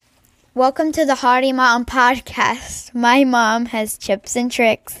Welcome to the Hardy Mom Podcast. My mom has tips and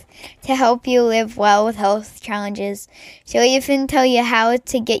tricks to help you live well with health challenges. She'll even tell you how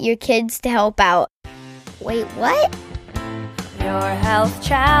to get your kids to help out. Wait, what? You're health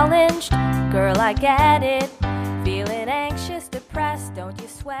challenged, girl, I get it. Feeling anxious, depressed, don't you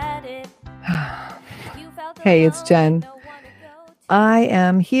sweat it. Hey, it's Jen. I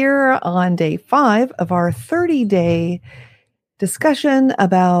am here on day 5 of our 30-day discussion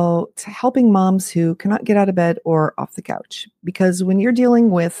about helping moms who cannot get out of bed or off the couch. Because when you're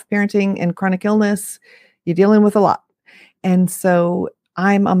dealing with parenting and chronic illness, you're dealing with a lot. And so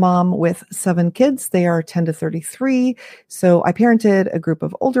I'm a mom with 7 kids. They are 10 to 33. So I parented a group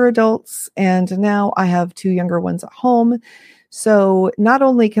of older adults, and now I have 2 younger ones at home. So not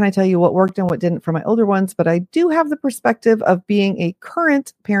only can I tell you what worked and what didn't for my older ones, but I do have the perspective of being a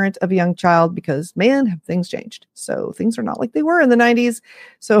current parent of a young child because, man, have things changed. So things are not like they were in the 90s.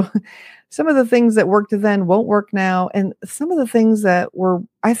 So some of the things that worked then won't work now. And some of the things that were,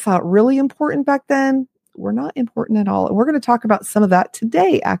 I thought, really important back then were not important at all. And we're going to talk about some of that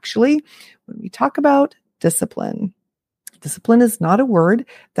today, actually, when we talk about discipline. Discipline is not a word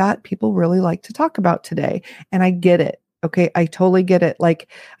that people really like to talk about today. And I get it. Okay, I totally get it. Like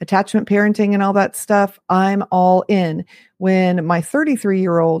attachment parenting and all that stuff, I'm all in. When my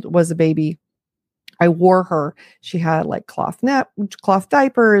 33-year-old was a baby, I wore her. She had like cloth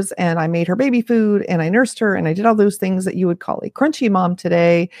diapers, and I made her baby food, and I nursed her, and I did all those things that you would call a crunchy mom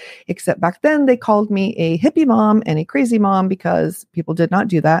today, except back then they called me a hippie mom and a crazy mom because people did not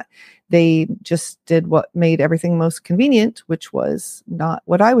do that. They just did what made everything most convenient, which was not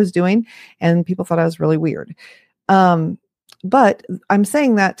what I was doing, and people thought I was really weird. But I'm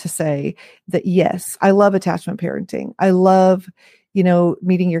saying that to say that, yes, I love attachment parenting. I love,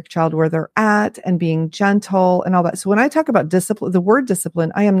 meeting your child where they're at and being gentle and all that. So when I talk about discipline, the word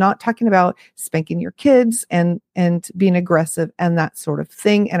discipline, I am not talking about spanking your kids and being aggressive and that sort of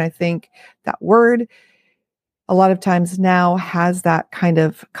thing. And I think that word a lot of times now has that kind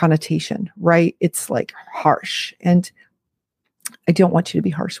of connotation, right? It's like harsh. And I don't want you to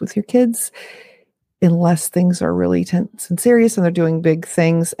be harsh with your kids unless things are really tense and serious and they're doing big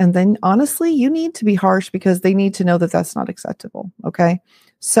things. And then honestly, you need to be harsh because they need to know that that's not acceptable. Okay.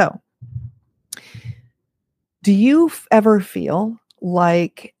 So do you ever feel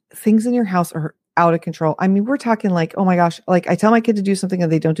like things in your house are out of control? I mean, we're talking like, oh my gosh, like I tell my kid to do something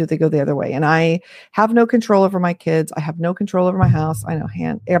and they don't do it, they go the other way. And I have no control over my kids. I have no control over my house. I know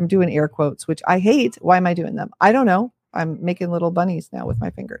I'm doing air quotes, which I hate. Why am I doing them? I don't know. I'm making little bunnies now with my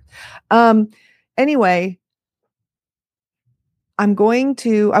fingers. Anyway, I'm going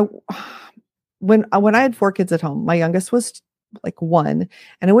to, when I had 4 kids at home, my youngest was like 1,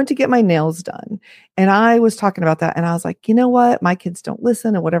 and I went to get my nails done. And I was talking about that. And I was like, you know what? My kids don't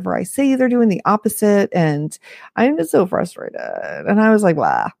listen. And whatever I say, they're doing the opposite. And I'm just so frustrated. And I was like,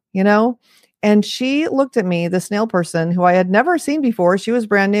 blah, And she looked at me, this nail person who I had never seen before. She was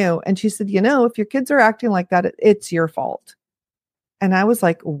brand new. And she said, if your kids are acting like that, it's your fault. And I was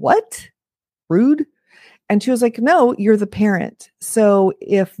like, what? Rude? And she was like, no, you're the parent. So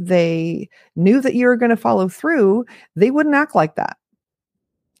if they knew that you were going to follow through, they wouldn't act like that.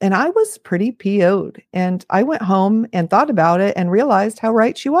 And I was pretty PO'd. And I went home and thought about it and realized how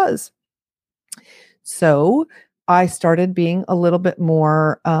right she was. So I started being a little bit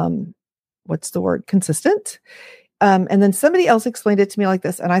more, consistent. And then somebody else explained it to me like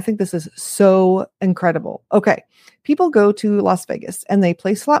this. And I think this is so incredible. Okay. People go to Las Vegas and they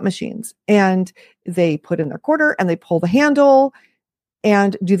play slot machines and they put in their quarter and they pull the handle.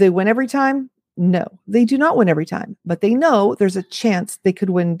 And do they win every time? No, they do not win every time, but they know there's a chance they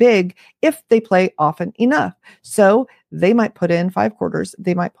could win big if they play often enough. So they might put in 5 quarters.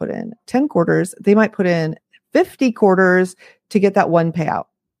 They might put in 10 quarters. They might put in 50 quarters to get that one payout.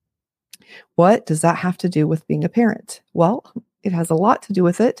 What does that have to do with being a parent? Well, it has a lot to do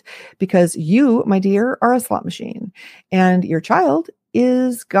with it because you, my dear, are a slot machine and your child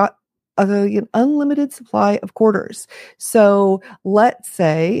is got an unlimited supply of quarters. So let's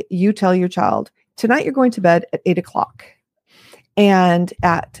say you tell your child, tonight you're going to bed at 8:00. And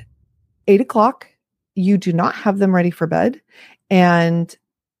at 8:00, you do not have them ready for bed. And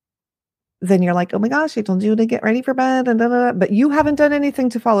then you're like, oh my gosh, I told you to get ready for bed. But you haven't done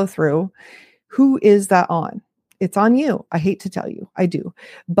anything to follow through. Who is that on? It's on you. I hate to tell you, I do,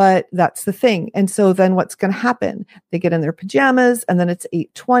 but that's the thing. And so then what's going to happen? They get in their pajamas and then it's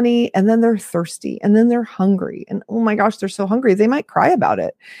 8:20 and then they're thirsty and then they're hungry. And oh my gosh, they're so hungry. They might cry about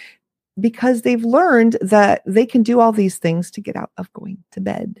it because they've learned that they can do all these things to get out of going to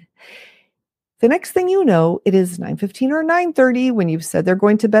bed. The next thing you know, it is 9:15 or 9:30 when you've said they're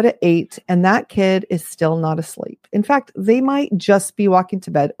going to bed at 8 and that kid is still not asleep. In fact, they might just be walking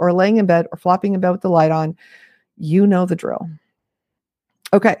to bed or laying in bed or flopping in bed with the light on. You know the drill.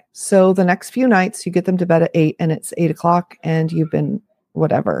 Okay, so the next few nights you get them to bed at 8 and it's 8 o'clock and you've been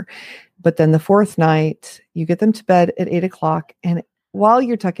whatever. But then the fourth night you get them to bed at 8 o'clock and while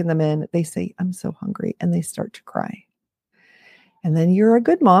you're tucking them in, they say, I'm so hungry, and they start to cry. And then you're a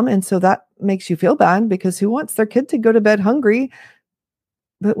good mom. And so that makes you feel bad because who wants their kid to go to bed hungry?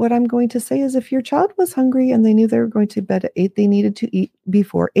 But what I'm going to say is if your child was hungry and they knew they were going to bed at 8, they needed to eat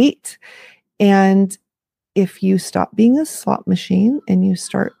before 8. And if you stop being a slot machine and you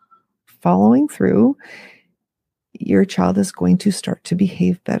start following through, your child is going to start to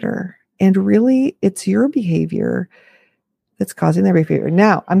behave better. And really, it's your behavior that's causing their behavior.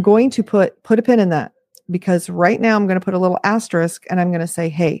 Now, I'm going to put a pin in that. Because right now I'm going to put a little asterisk and I'm going to say,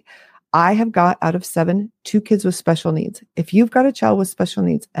 hey, I have got out of 7, 2 kids with special needs. If you've got a child with special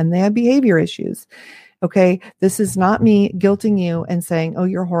needs and they have behavior issues, okay, this is not me guilting you and saying, oh,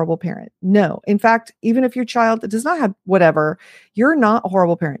 you're a horrible parent. No. In fact, even if your child does not have whatever, you're not a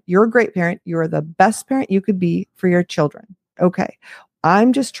horrible parent. You're a great parent. You're the best parent you could be for your children. Okay.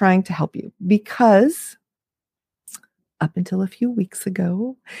 I'm just trying to help you because up until a few weeks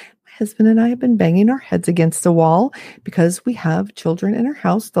ago, my husband and I have been banging our heads against the wall because we have children in our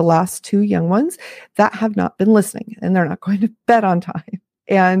house, the last 2 young ones, that have not been listening and they're not going to bed on time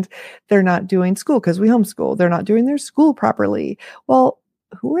and they're not doing school because we homeschool. They're not doing their school properly. Well,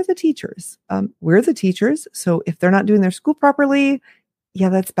 who are the teachers? We're the teachers. So if they're not doing their school properly, yeah,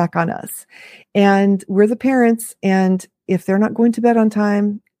 that's back on us. And we're the parents. And if they're not going to bed on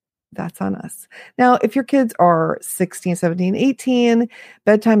time, that's on us. Now, if your kids are 16, 17, 18,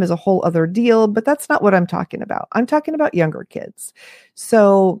 bedtime is a whole other deal, but that's not what I'm talking about. I'm talking about younger kids.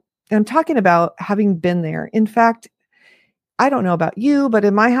 So I'm talking about having been there. In fact, I don't know about you, but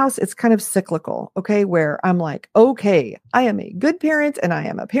in my house, it's kind of cyclical, okay, where I'm like, okay, I am a good parent and I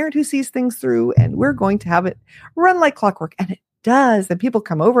am a parent who sees things through and we're going to have it run like clockwork. And it does. And people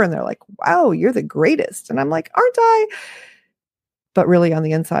come over and they're like, wow, you're the greatest. And I'm like, aren't I? But really on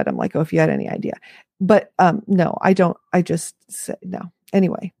the inside, I'm like, oh, if you had any idea. But no, I don't. I just say no.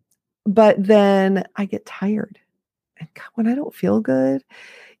 Anyway, but then I get tired. And God, when I don't feel good,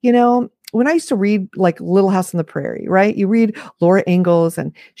 when I used to read like Little House on the Prairie, right? You read Laura Ingalls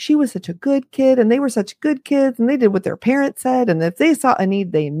and she was such a good kid and they were such good kids and they did what their parents said. And if they saw a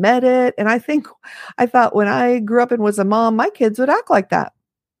need, they met it. And I thought when I grew up and was a mom, my kids would act like that.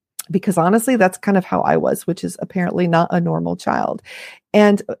 Because honestly, that's kind of how I was, which is apparently not a normal child.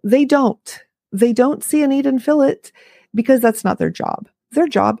 And they don't see a need and fill it because that's not their job. Their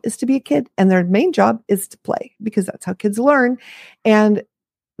job is to be a kid and their main job is to play because that's how kids learn. And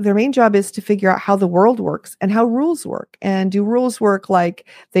their main job is to figure out how the world works and how rules work. And do rules work like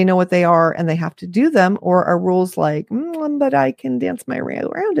they know what they are and they have to do them? Or are rules like, but I can dance my way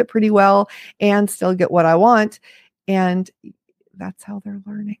around it pretty well and still get what I want? And that's how they're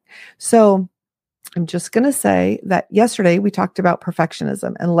learning. So I'm just going to say that yesterday we talked about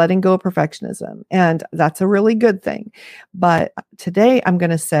perfectionism and letting go of perfectionism. And that's a really good thing. But today I'm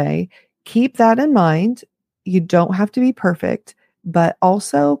going to say, keep that in mind. You don't have to be perfect, but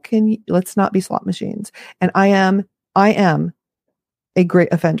also let's not be slot machines. And I am a great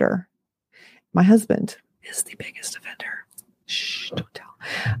offender. My husband is the biggest offender. Shh, don't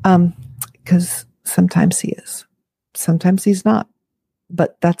tell. Because sometimes he is. Sometimes he's not,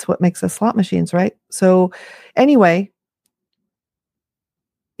 but that's what makes us slot machines, right? So anyway,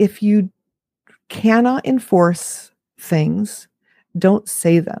 if you cannot enforce things, don't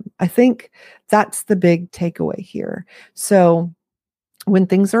say them. I think that's the big takeaway here. So when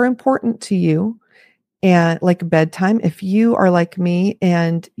things are important to you and like bedtime, if you are like me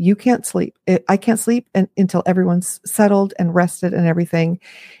and you can't sleep, I can't sleep until everyone's settled and rested and everything.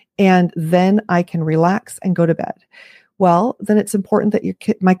 And then I can relax and go to bed. Well, then it's important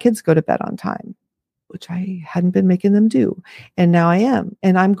that my kids go to bed on time, which I hadn't been making them do. And now I am.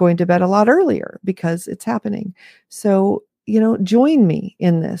 And I'm going to bed a lot earlier because it's happening. So, join me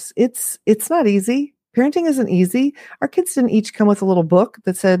in this. It's not easy. Parenting isn't easy. Our kids didn't each come with a little book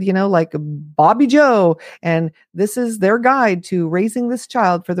that said, like Bobby Joe, and this is their guide to raising this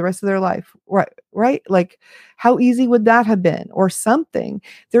child for the rest of their life. Right? Like how easy would that have been or something?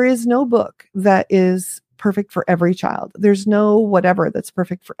 There is no book that is perfect for every child. There's no whatever that's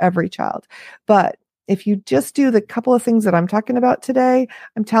perfect for every child. But if you just do the couple of things that I'm talking about today,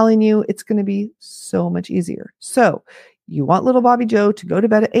 I'm telling you, it's going to be so much easier. So you want little Bobby Joe to go to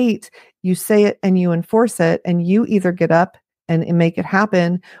bed at 8, you say it and you enforce it, and you either get up and make it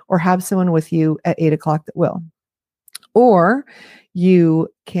happen, or have someone with you at 8 o'clock that will. Or you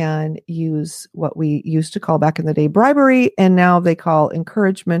can use what we used to call back in the day bribery, and now they call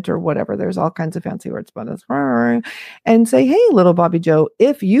encouragement or whatever. There's all kinds of fancy words about this. And say, hey, little Bobby Joe,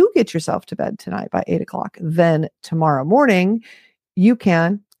 if you get yourself to bed tonight by 8 o'clock, then tomorrow morning you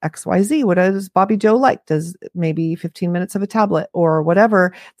can XYZ. What does Bobby Joe like? Does maybe 15 minutes of a tablet or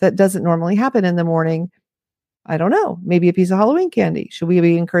whatever that doesn't normally happen in the morning? I don't know. Maybe a piece of Halloween candy. Should we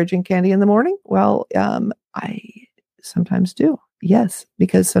be encouraging candy in the morning? Well, I sometimes do. Yes,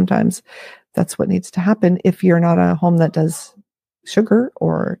 because sometimes that's what needs to happen. If you're not a home that does sugar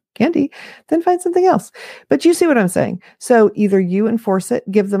or candy, then find something else. But you see what I'm saying? So either you enforce it,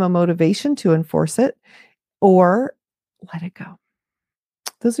 give them a motivation to enforce it, or let it go.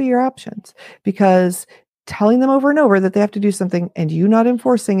 Those are your options, because telling them over and over that they have to do something and you not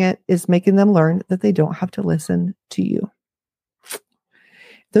enforcing it is making them learn that they don't have to listen to you.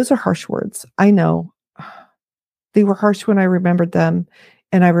 Those are harsh words. I know. They were harsh when I remembered them,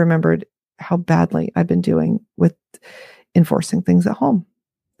 and I remembered how badly I've been doing with enforcing things at home.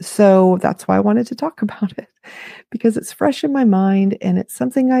 So that's why I wanted to talk about it, because it's fresh in my mind and it's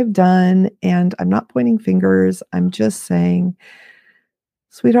something I've done, and I'm not pointing fingers. I'm just saying,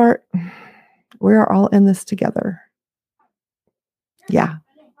 sweetheart, we are all in this together. Yeah.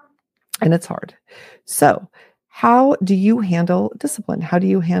 And it's hard. So how do you handle discipline? How do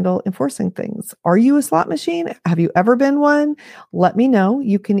you handle enforcing things? Are you a slot machine? Have you ever been one? Let me know.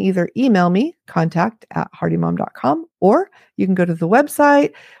 You can either email me, contact@hardymom.com, or you can go to the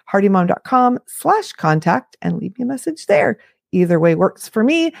website, hardymom.com/contact, and leave me a message there. Either way works for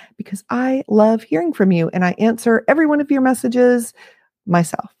me, because I love hearing from you, and I answer every one of your messages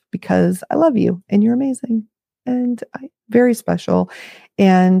myself, because I love you and you're amazing and very special.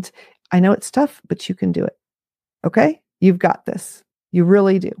 And I know it's tough, but you can do it. Okay? You've got this. You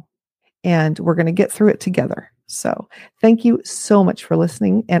really do. And we're going to get through it together. So thank you so much for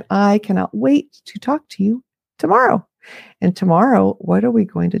listening. And I cannot wait to talk to you tomorrow. And tomorrow, what are we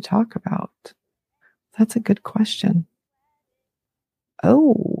going to talk about? That's a good question.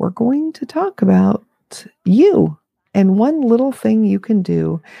 Oh, we're going to talk about you and one little thing you can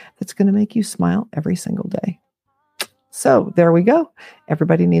do that's going to make you smile every single day. So there we go.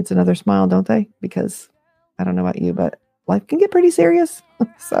 Everybody needs another smile, don't they? Because I don't know about you, but life can get pretty serious.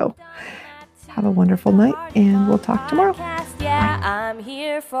 So have a wonderful night, and we'll talk tomorrow. Yeah, I'm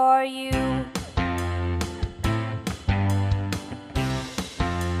here for you.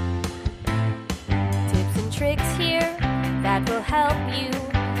 Tips and tricks here that will help you.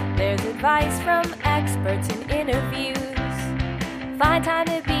 There's advice from experts and interviews. Find time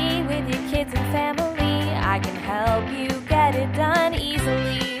to be with your kids and family. I can help you get it done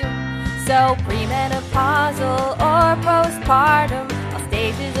easily. So premenopausal or postpartum, all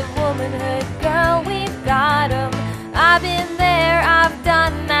stages of womanhood, girl, we've got 'em. I've been there, I've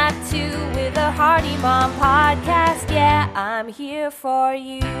done that too, with a Hardy Mom podcast. Yeah, I'm here for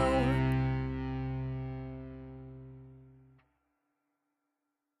you.